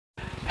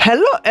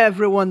Hello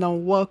everyone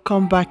and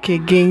welcome back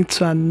again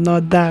to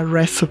another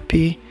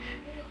recipe.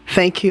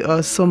 Thank you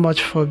all so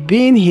much for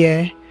being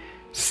here.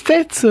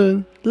 Stay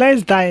tuned.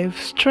 Let's dive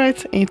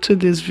straight into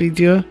this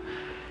video.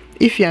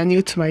 If you are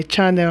new to my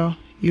channel,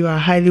 you are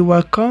highly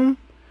welcome.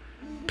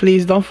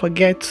 Please don't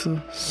forget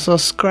to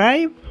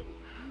subscribe,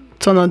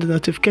 turn on the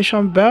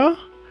notification bell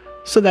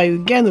so that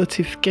you get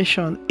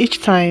notification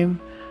each time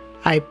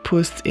I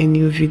post a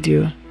new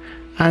video.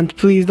 And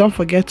please don't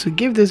forget to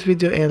give this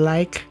video a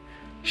like,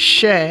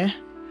 share.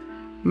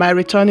 My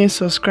returning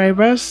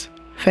subscribers,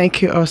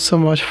 thank you all so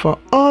much for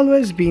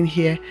always being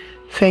here.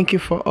 Thank you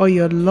for all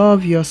your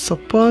love, your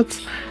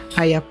support.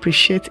 I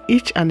appreciate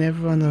each and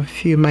every one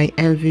of you, my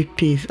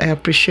MVPs. I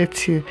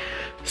appreciate you.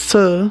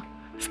 So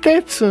stay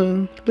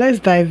tuned. Let's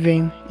dive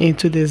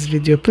into this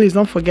video. Please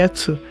don't forget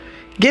to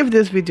give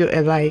this video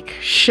a like,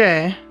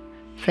 share.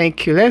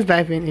 Thank you. Let's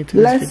dive into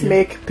this video. Let's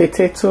make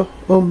potato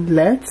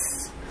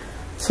omelets.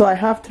 So I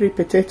have 3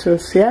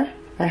 potatoes here.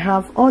 I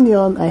have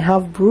onion, I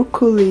have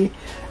broccoli,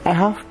 I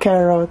have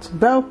carrot,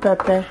 bell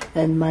pepper,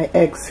 and my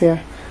eggs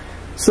here.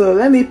 So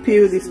let me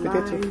peel this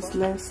potato.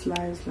 Let's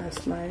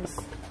slice.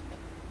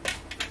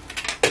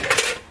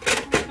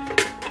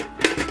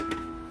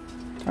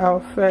 I'll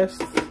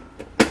first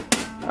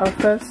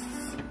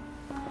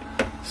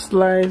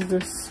slice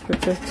these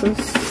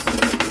potatoes.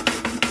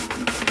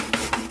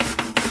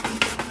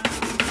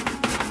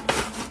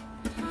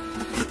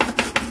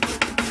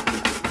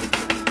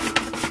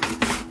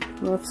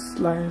 Not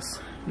slice,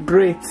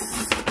 grate.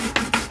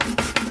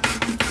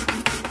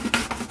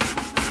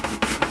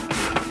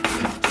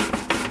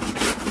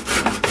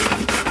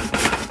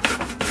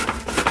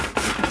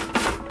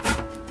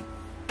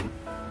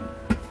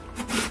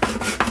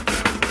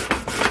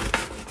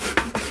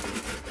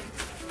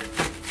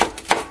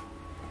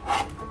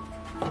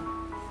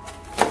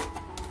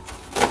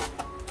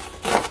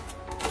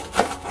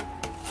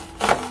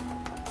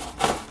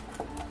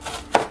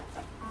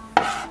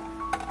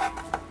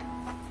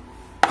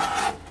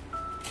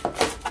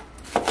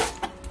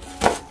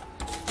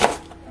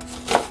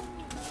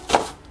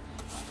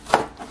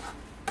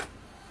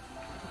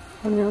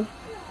 Onion.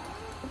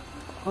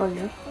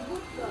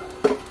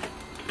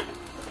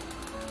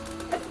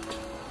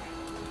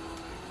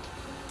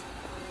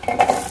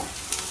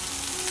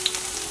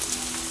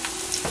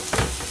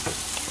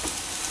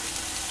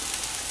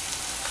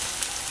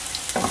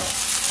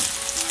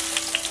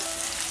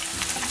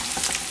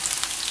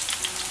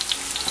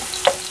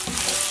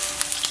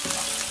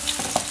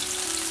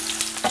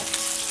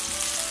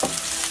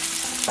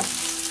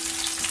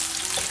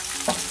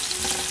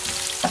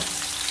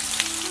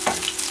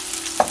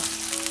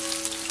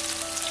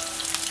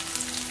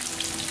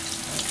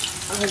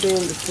 Adding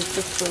the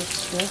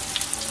potatoes here.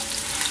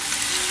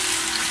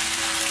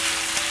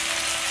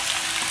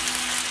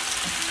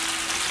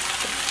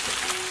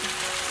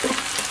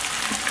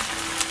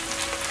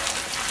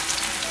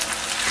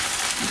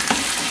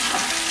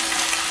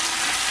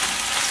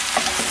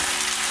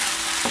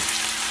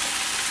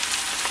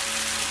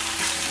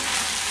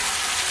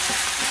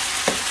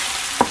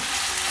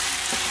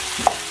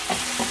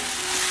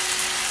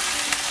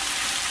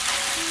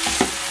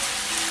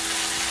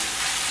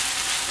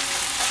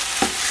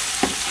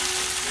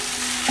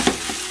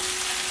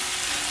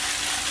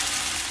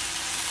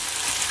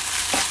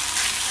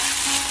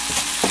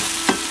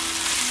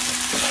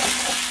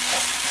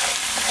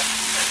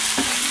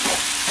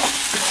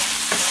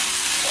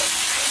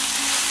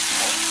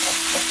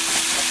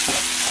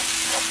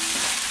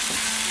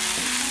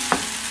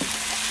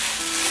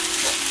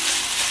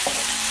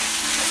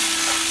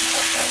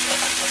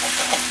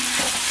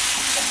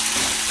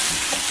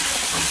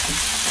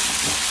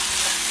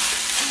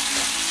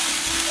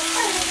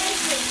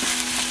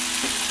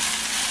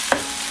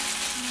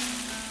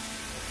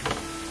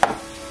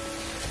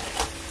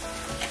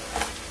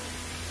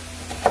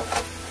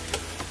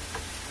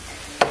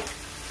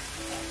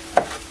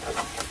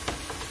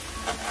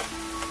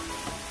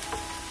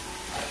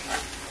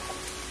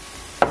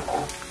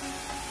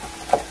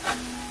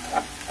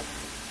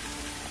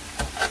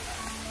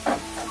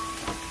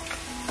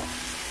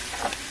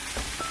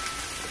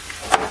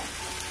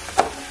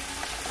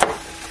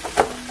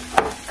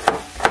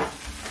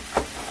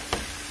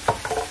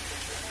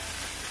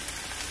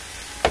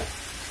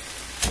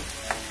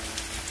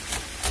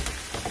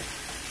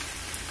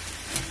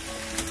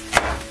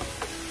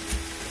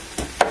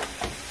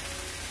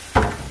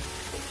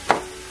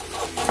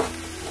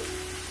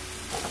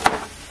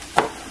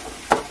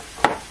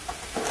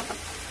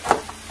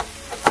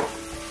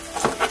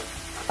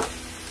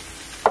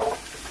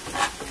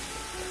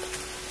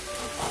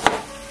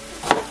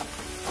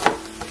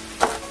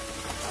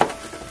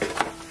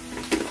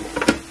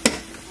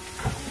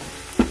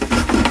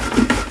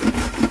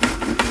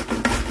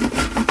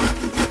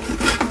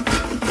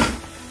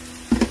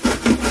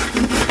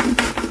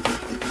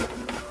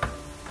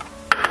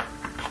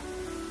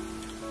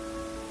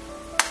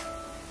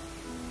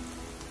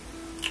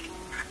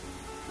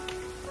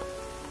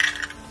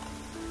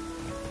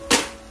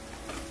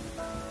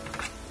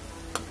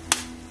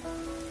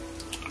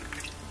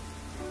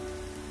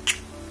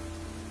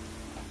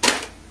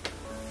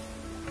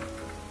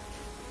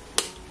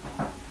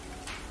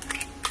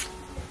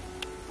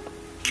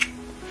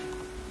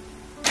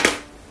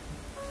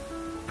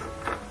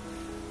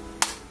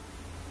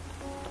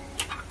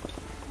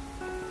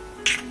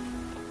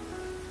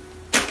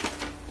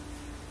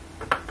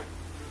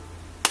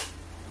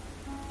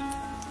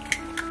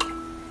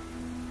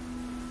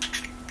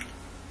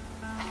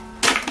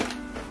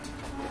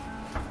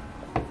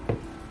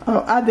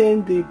 I'll add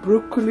in the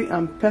broccoli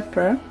and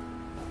pepper.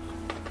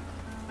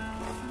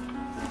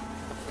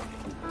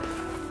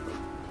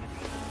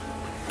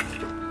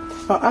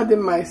 I'll add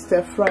in my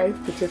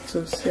stir-fried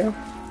potatoes here.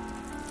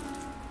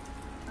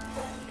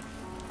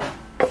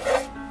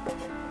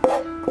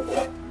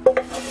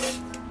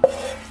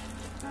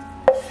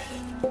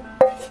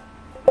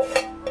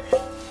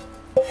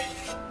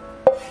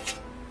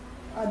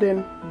 Add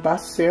in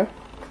basil.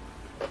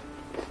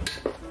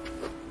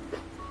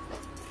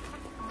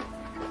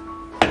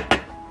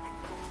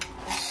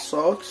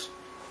 Salt.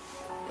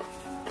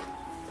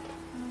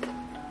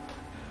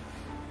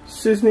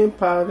 Seasoning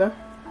powder.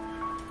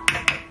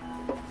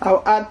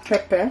 I'll add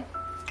pepper.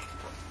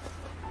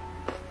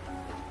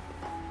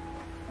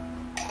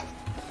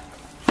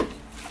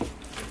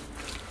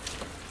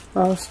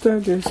 I'll stir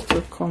this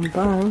to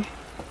combine.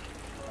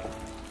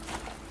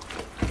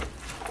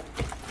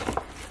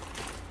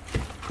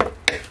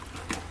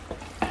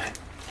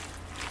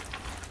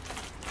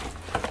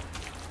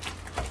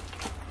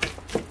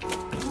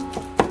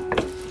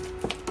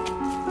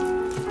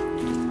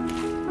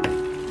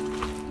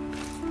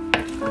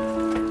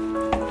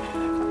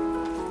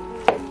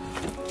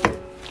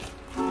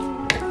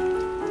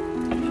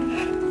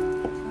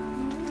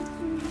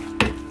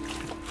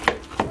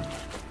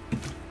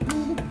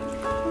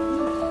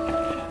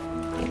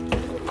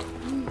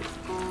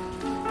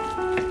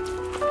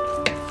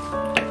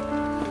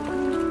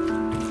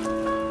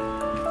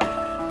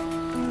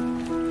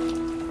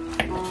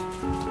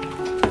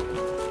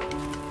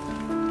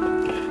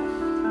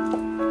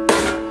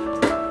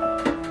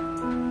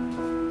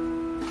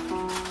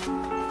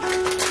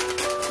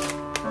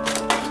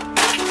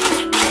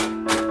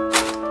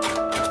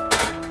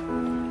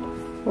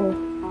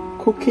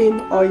 Cooking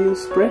oil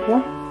spray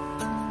here.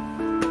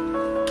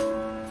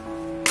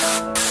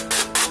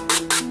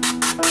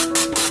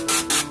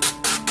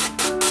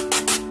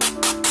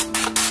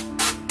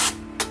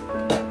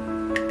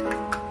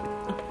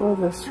 Pour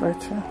this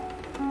right here.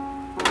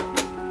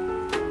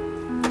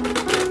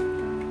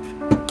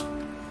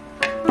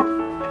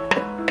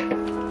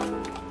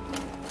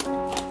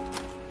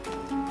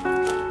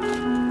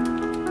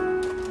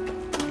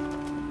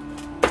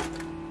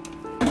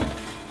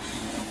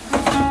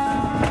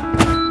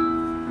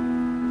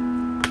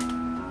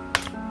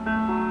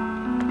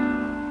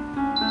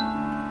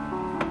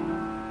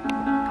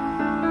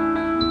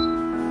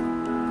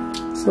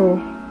 So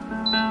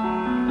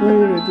when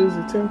you reduce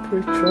the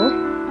temperature,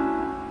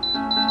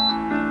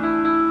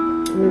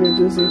 we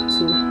reduce it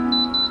to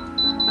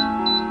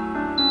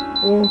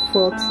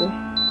 140.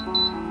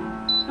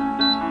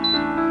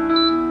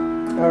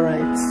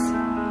 Alright,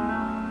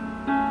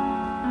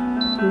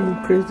 we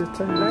increase the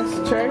time. Let's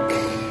check.